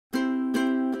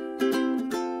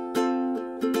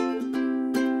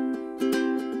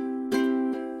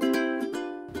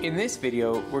In this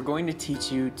video, we're going to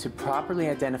teach you to properly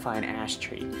identify an ash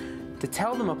tree. To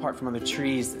tell them apart from other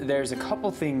trees, there's a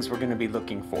couple things we're going to be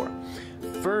looking for.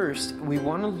 First, we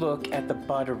want to look at the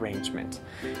bud arrangement.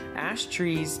 Ash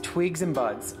trees, twigs and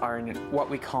buds are in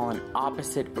what we call an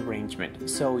opposite arrangement.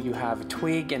 So you have a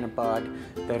twig and a bud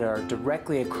that are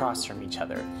directly across from each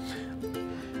other.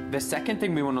 The second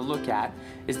thing we want to look at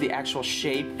is the actual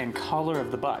shape and color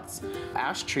of the buds.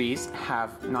 Ash trees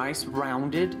have nice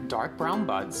rounded dark brown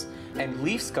buds and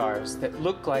leaf scars that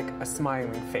look like a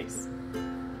smiling face.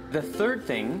 The third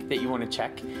thing that you want to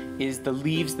check is the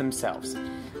leaves themselves.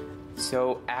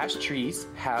 So ash trees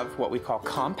have what we call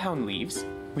compound leaves,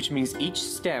 which means each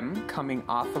stem coming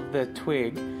off of the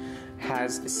twig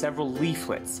has several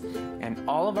leaflets, and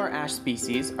all of our ash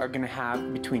species are going to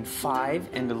have between 5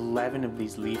 and 11 of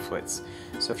these leaflets.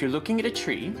 So if you're looking at a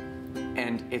tree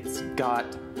and it's got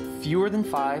fewer than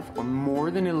 5 or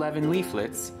more than 11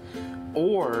 leaflets,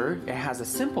 or it has a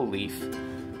simple leaf,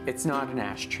 it's not an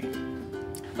ash tree.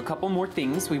 A couple more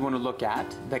things we want to look at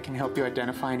that can help you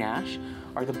identify an ash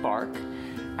are the bark.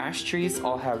 Ash trees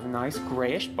all have nice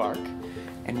grayish bark,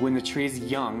 and when the tree is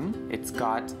young, it's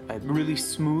got a really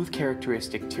smooth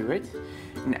characteristic to it.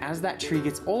 And as that tree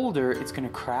gets older, it's going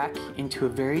to crack into a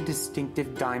very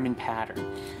distinctive diamond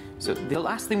pattern. So the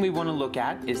last thing we want to look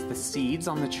at is the seeds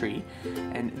on the tree,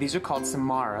 and these are called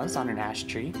samaras on an ash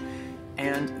tree.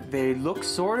 And they look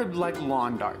sort of like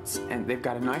lawn darts, and they've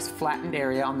got a nice flattened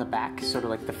area on the back, sort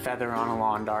of like the feather on a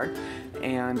lawn dart,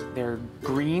 and they're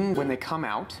green when they come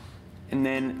out, and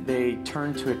then they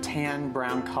turn to a tan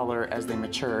brown color as they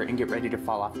mature and get ready to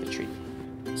fall off the tree.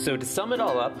 So to sum it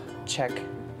all up, check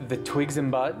the twigs and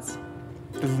buds,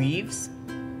 the leaves,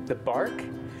 the bark,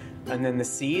 and then the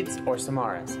seeds or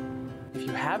samaras. If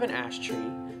you have an ash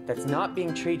tree that's not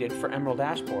being treated for emerald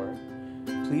ash borer,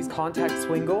 please contact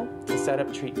Swingle to set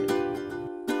up treatment.